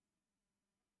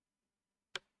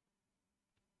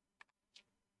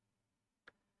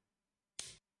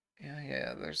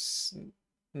 Yeah, there's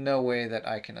no way that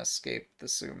I can escape the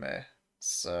Sume,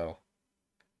 so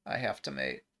I have to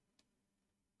mate.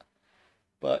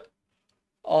 But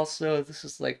also, this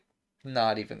is like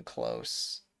not even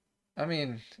close. I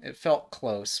mean, it felt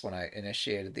close when I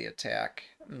initiated the attack.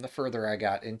 And the further I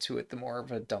got into it, the more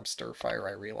of a dumpster fire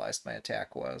I realized my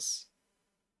attack was.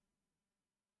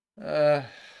 Uh,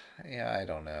 yeah, I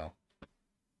don't know.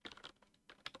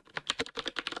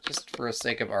 Just for the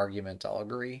sake of argument, I'll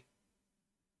agree.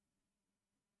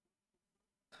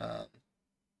 Um,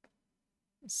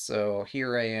 so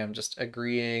here I am just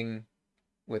agreeing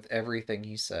with everything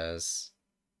he says.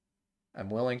 I'm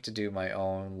willing to do my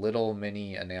own little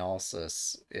mini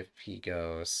analysis if he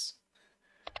goes.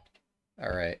 All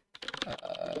right.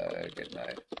 Good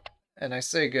night. And I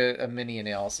say good a mini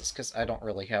analysis because I don't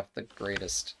really have the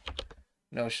greatest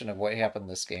notion of what happened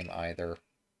this game either.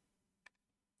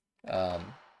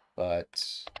 Um,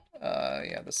 but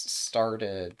yeah, this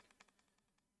started.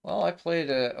 Well, I played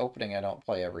an opening. I don't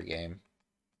play every game.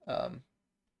 Um,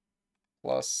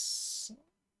 plus,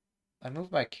 I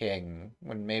moved my king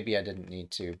when maybe I didn't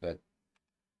need to, but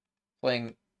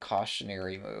playing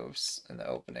cautionary moves in the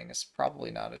opening is probably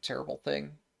not a terrible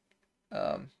thing.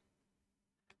 Um,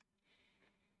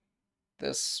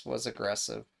 this was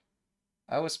aggressive.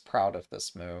 I was proud of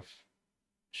this move.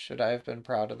 Should I have been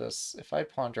proud of this? If I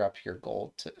pawn drop here,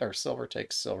 or silver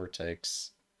takes, silver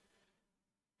takes.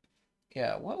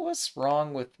 Yeah, what was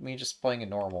wrong with me just playing a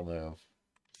normal move?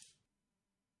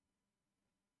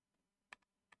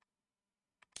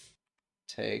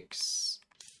 Takes,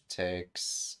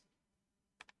 takes,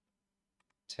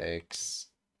 takes.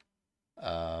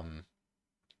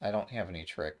 I don't have any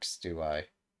tricks, do I?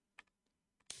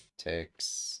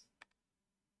 Takes,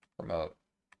 promote.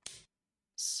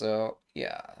 So,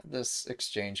 yeah, this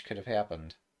exchange could have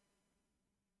happened.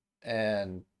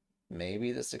 And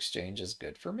maybe this exchange is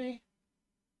good for me?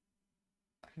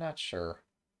 I'm not sure.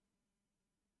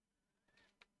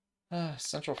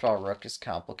 Central file rook is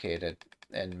complicated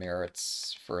and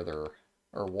merits further,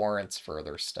 or warrants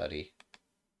further study.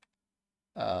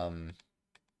 Yeah,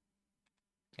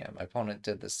 my opponent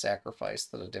did the sacrifice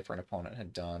that a different opponent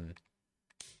had done.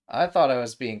 I thought I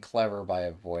was being clever by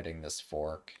avoiding this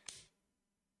fork.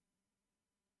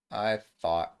 I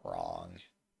thought wrong.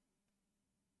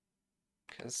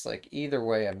 Because, like, either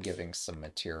way, I'm giving some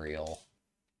material.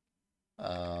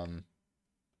 Um,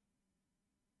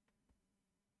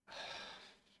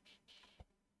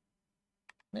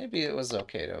 Maybe it was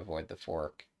okay to avoid the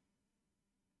fork.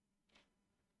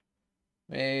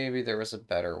 Maybe there was a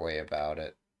better way about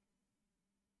it.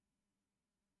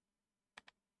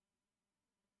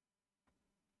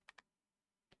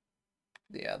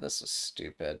 Yeah, this is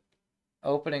stupid.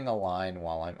 Opening a line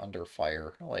while I'm under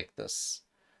fire like this.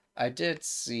 I did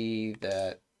see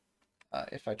that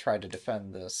if I try to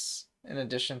defend this, in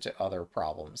addition to other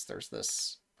problems, there's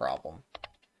this problem.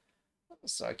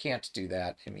 So I can't do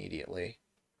that immediately.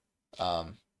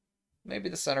 Um, Maybe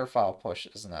the center file push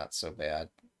is not so bad.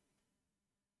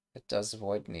 It does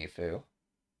avoid Nifu.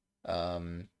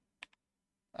 Um,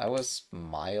 I was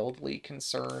mildly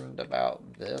concerned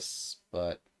about this,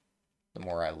 but the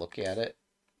more I look at it,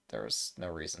 there's no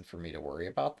reason for me to worry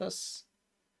about this.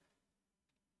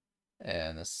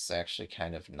 And this is actually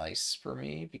kind of nice for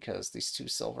me because these two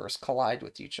silvers collide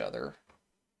with each other,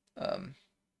 um,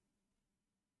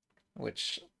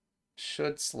 which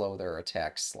should slow their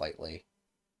attack slightly.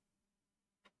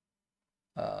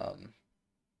 Um,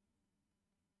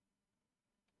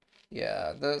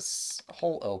 yeah, this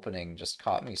whole opening just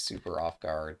caught me super off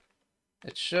guard.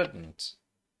 It shouldn't,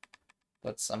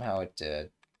 but somehow it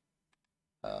did.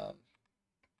 Um,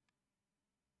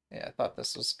 yeah, I thought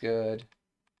this was good.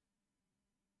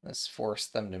 This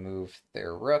forced them to move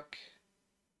their rook,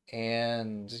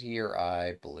 and here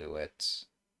I blew it.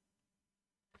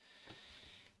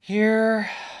 Here,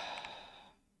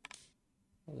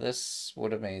 this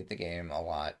would have made the game a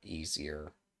lot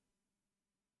easier.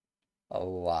 A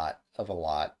lot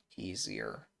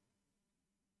easier.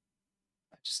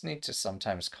 I just need to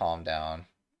sometimes calm down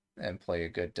and play a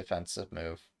good defensive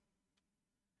move.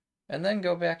 And then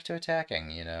go back to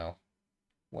attacking, you know,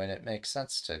 when it makes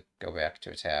sense to go back to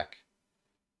attack.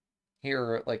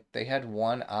 Here, like, they had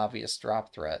one obvious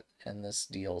drop threat, and this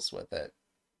deals with it.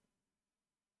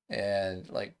 And,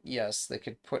 like, yes, they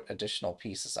could put additional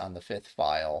pieces on the fifth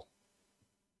file,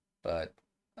 but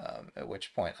at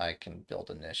which point I can build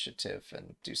initiative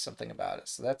and do something about it.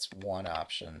 So that's one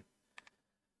option.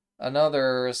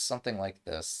 Another is something like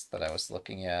this that I was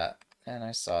looking at, and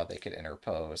I saw they could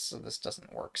interpose, so this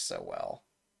doesn't work so well.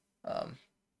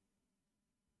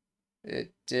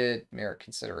 It did merit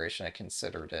consideration. I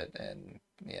considered it, and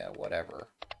yeah, whatever.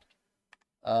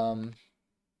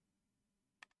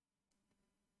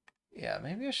 Yeah,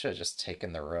 maybe I should have just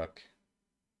taken the rook.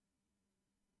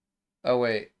 Oh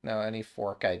wait, no, any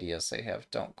fork ideas they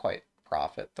have don't quite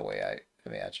profit the way I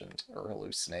imagined or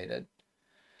hallucinated.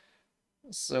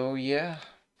 So yeah,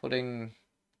 putting...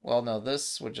 Well, no,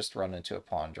 this would just run into a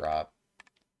pawn drop.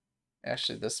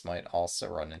 Actually, this might also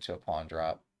run into a pawn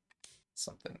drop.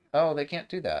 Something. Oh, they can't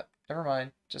do that. Never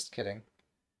mind. Just kidding.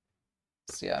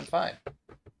 So yeah, I'm fine.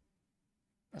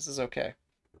 This is okay.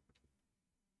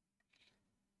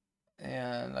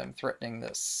 And I'm threatening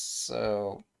this.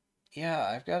 So yeah,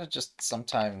 I've got to just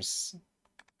sometimes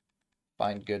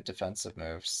find good defensive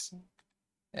moves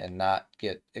and not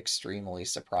get extremely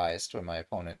surprised when my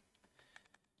opponent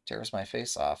tears my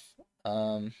face off.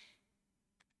 So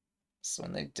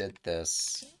when they did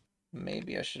this,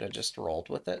 maybe I should have just rolled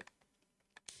with it.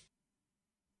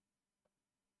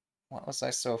 What was I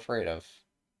so afraid of?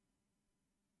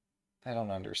 I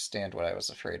don't understand what I was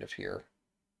afraid of here.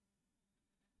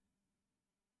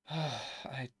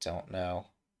 I don't know.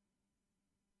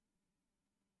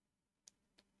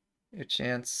 Your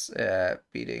chance at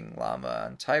beating Llama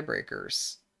on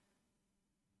tiebreakers.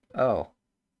 Oh,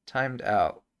 timed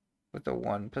out with the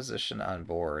one position on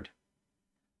board.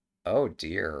 Oh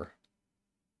dear.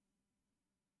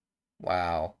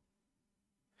 Wow.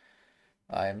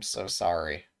 I am so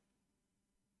sorry.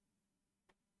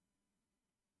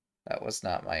 That was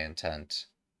not my intent.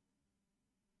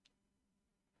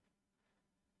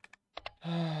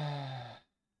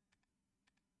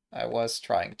 I was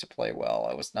trying to play well.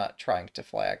 I was not trying to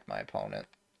flag my opponent.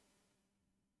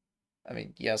 I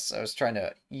mean, yes, I was trying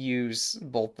to use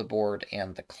both the board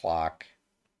and the clock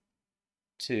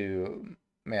to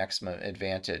maximum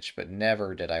advantage, but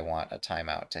never did I want a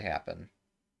timeout to happen.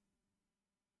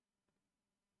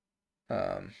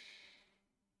 Um,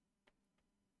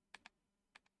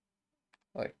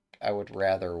 like, I would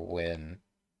rather win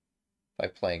by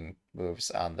playing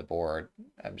moves on the board.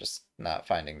 I'm just not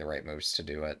finding the right moves to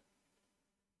do it.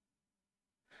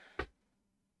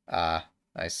 Ah,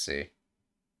 I see.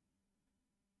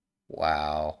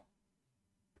 Wow.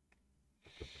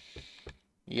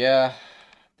 Yeah,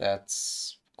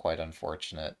 that's quite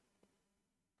unfortunate.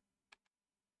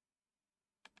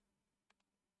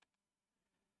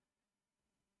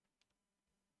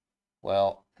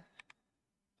 Well,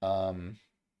 um,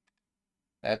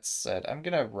 that said, I'm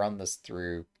gonna run this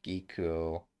through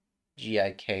Giku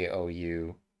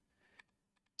GIKOU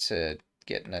to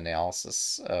get an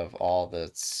analysis of all the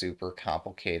super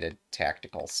complicated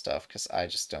tactical stuff, because I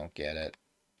just don't get it.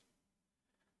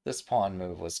 This pawn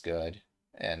move was good,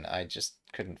 and I just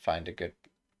couldn't find a good...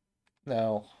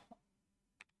 No.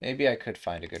 Maybe I could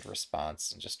find a good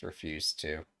response and just refused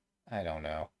to. I don't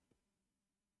know.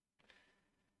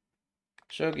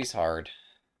 Shogi's hard.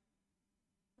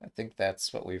 I think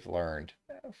that's what we've learned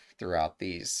throughout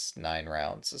these 9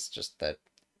 rounds, is just that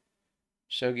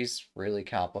Shogi's really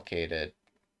complicated,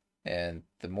 and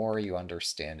the more you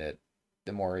understand it,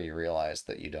 the more you realize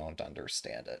that you don't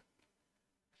understand it.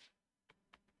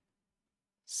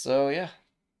 So yeah,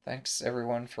 thanks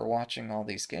everyone for watching all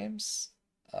these games.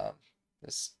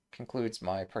 This concludes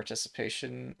my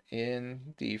participation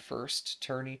in the first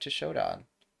Tourney to Shodan.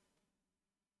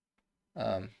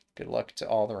 Good luck to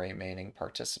all the remaining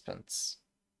participants.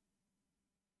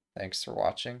 Thanks for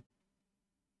watching.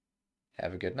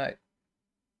 Have a good night.